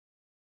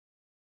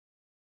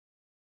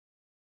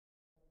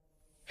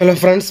Hello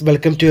friends,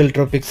 welcome to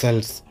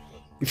Electropixels.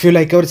 If you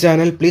like our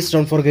channel, please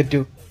don't forget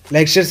to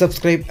like, share,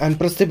 subscribe and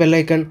press the bell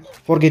icon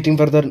for getting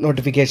further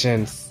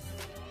notifications.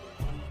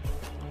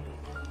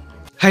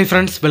 Hi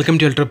friends, welcome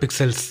to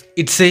Electropixels.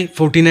 It's a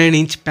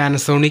 49-inch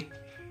Panasonic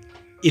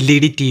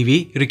LED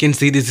TV. You can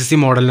see this is the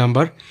model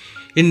number.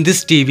 In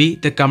this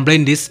TV, the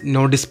complaint is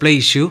no display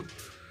issue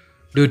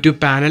due to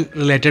panel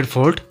related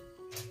fault.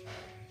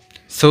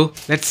 So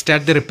let's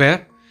start the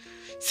repair.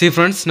 See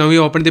friends, now we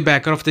open the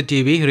backer of the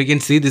TV. Here you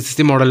can see this is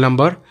the model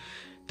number.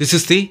 This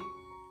is the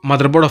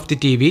motherboard of the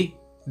TV.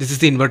 This is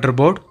the inverter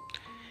board.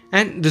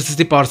 And this is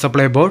the power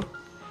supply board.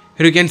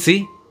 Here you can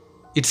see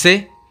it's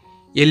a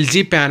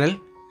LG panel.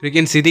 Here you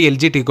can see the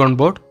LG T-con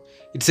board.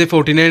 It's a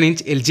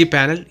 49-inch LG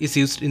panel is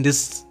used in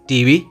this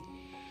TV.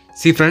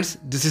 See friends,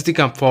 this is the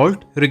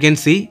fault. Here you can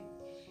see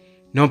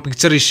no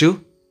picture issue.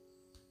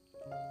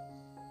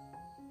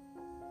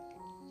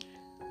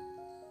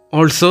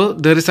 Also,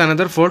 there is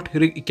another fault.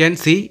 Here you can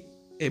see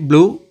a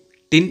blue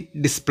tint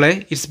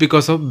display. It's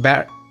because of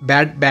bad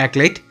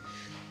backlight.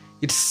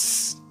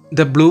 It's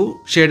the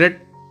blue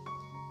shaded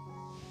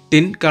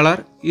tint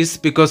color is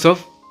because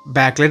of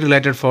backlight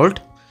related fault.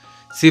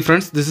 See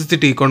friends, this is the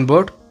T-con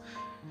board.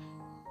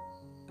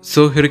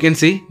 So here you can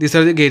see these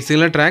are the gate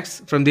signal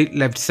tracks from the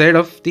left side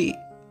of the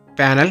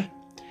panel,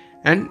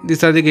 and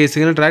these are the gate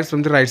signal tracks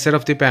from the right side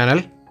of the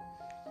panel.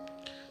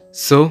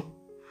 So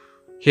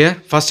here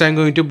first I am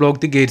going to block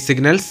the gate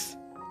signals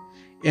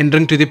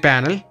entering to the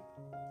panel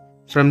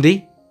from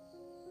the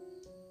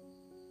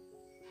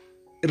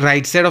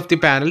right side of the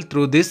panel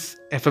through this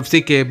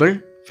FFC cable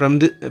from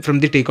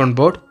the T-con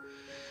board.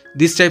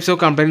 These types of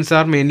complaints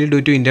are mainly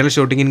due to internal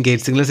shorting in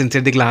gate signals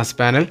inside the glass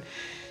panel.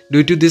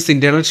 Due to this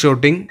internal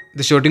shorting,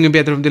 the shorting will be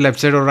either from the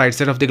left side or right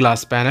side of the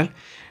glass panel.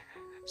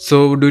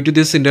 So due to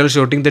this internal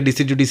shorting, the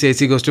DC to DC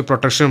AC goes to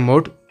protection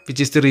mode,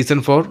 which is the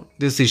reason for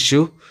this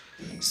issue.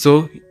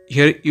 So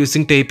here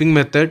using taping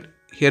method,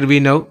 here we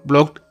now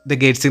blocked the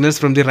gate signals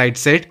from the right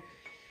side.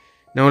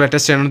 Now let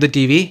us turn on the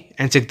TV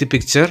and check the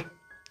picture.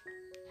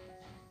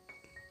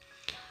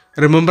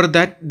 Remember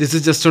that this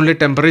is just only a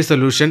temporary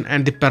solution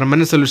and the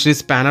permanent solution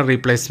is panel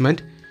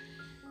replacement.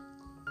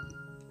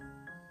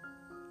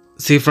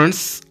 See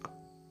friends,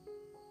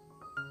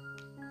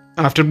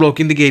 after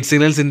blocking the gate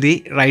signals in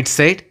the right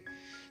side,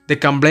 the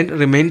complaint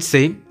remains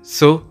same.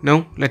 So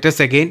now let us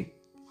again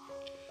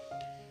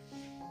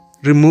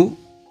remove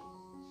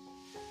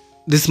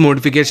this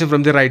modification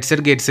from the right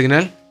side gate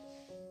signal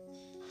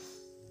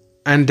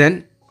and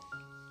then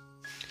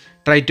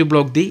try to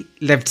block the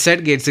left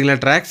side gate signal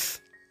tracks.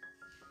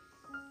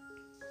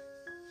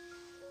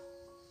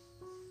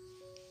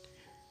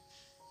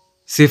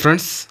 See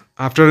friends,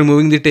 after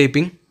removing the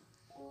taping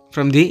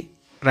from the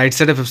right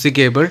side FFC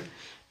cable,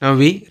 now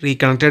we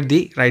reconnected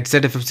the right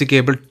side FFC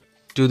cable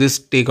to this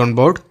T-con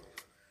board.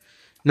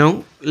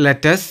 Now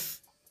let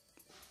us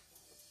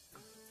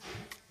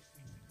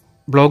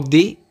block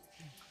the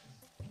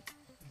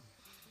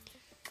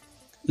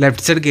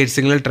left side gate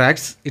signal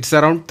tracks. It's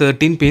around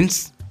 13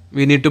 pins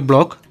we need to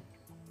block.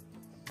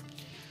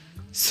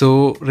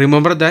 So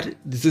remember that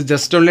this is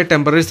just only a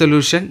temporary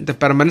solution. The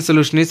permanent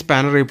solution is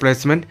panel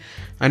replacement,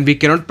 and we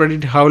cannot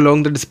predict how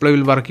long the display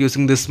will work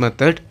using this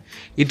method.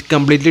 It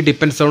completely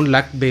depends on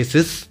luck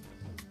basis.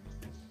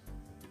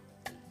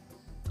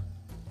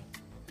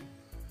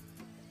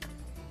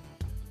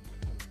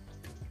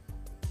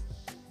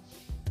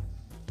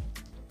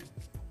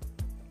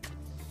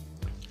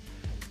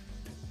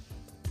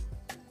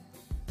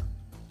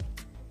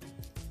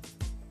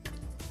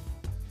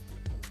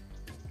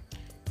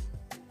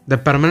 The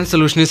permanent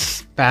solution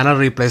is panel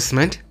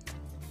replacement.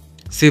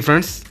 See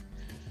friends,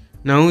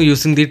 now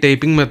using the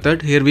taping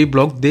method, here we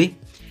block the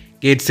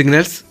gate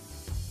signals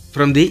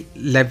from the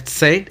left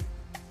side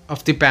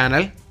of the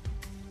panel.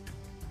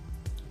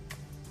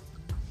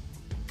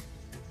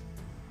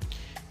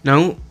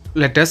 Now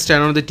let us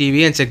turn on the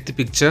TV and check the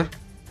picture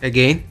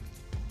again.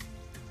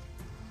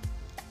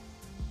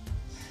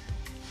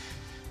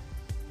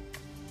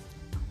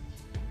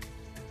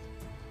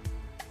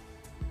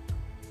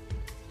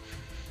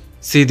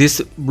 See,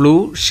 this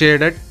blue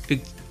shaded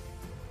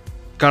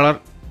color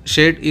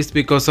shade is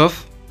because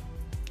of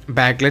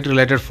backlight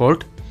related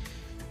fault.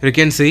 You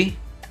can see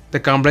the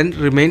complaint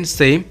remains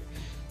same.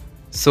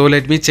 So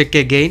let me check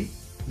again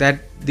that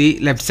the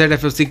left side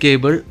FFC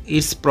cable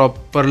is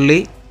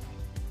properly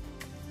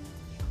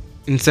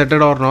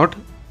inserted or not.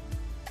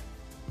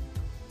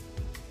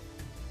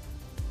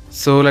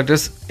 So let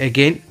us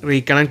again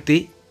reconnect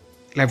the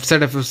left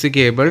side FFC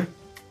cable.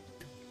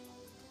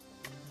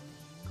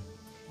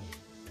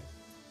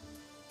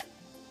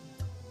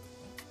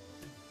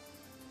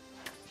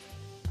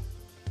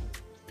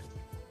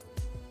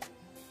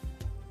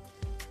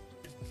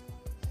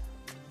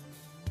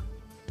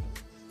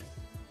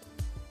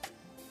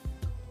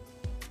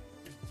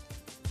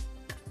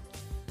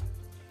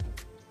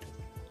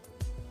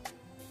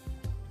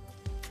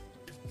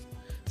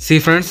 See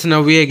friends,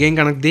 now we again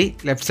connect the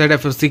left side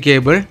FFC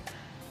cable,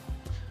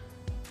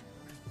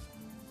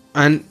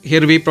 and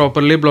here we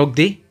properly block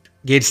the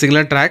gate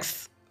signal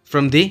tracks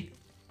from the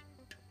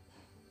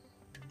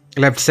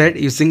left side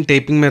using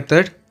taping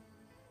method.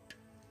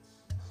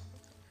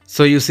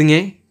 So using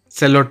a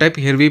cello tape,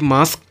 here we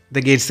mask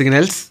the gate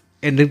signals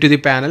entering to the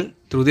panel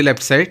through the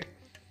left side.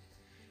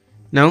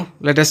 Now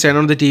let us turn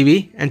on the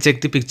TV and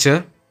check the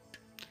picture.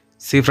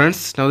 See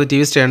friends, now the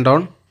TV is turned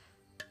on.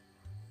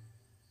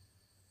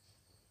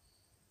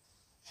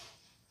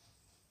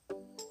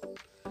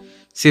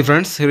 See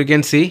friends, here you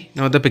can see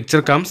now the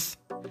picture comes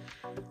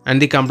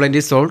and the complaint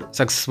is solved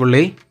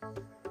successfully.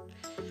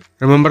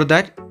 Remember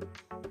that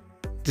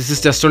this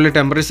is just only a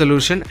temporary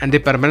solution and the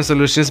permanent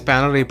solution is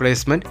panel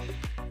replacement.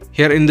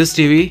 Here in this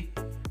TV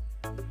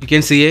you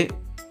can see a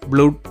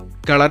blue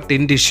color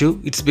tint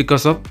issue. It's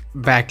because of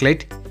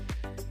backlight.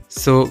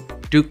 So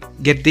to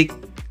get the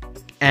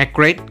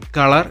accurate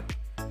color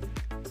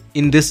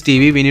in this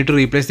TV we need to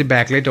replace the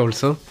backlight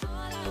also.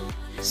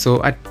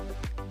 So at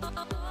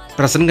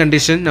present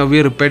condition, now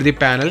we repaired the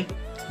panel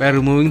by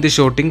removing the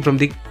shorting from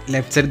the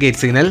left side gate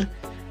signal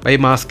by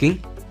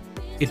masking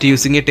it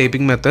using a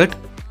taping method.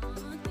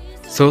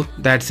 So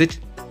that's it.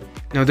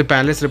 Now the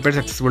panel is repaired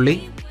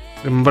successfully.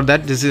 Remember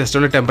that this is just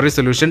only a temporary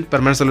solution.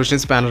 Permanent solution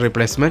is panel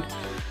replacement.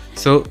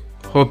 So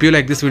hope you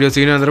like this video.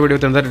 See you in another video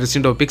with another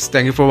interesting topics.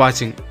 Thank you for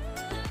watching.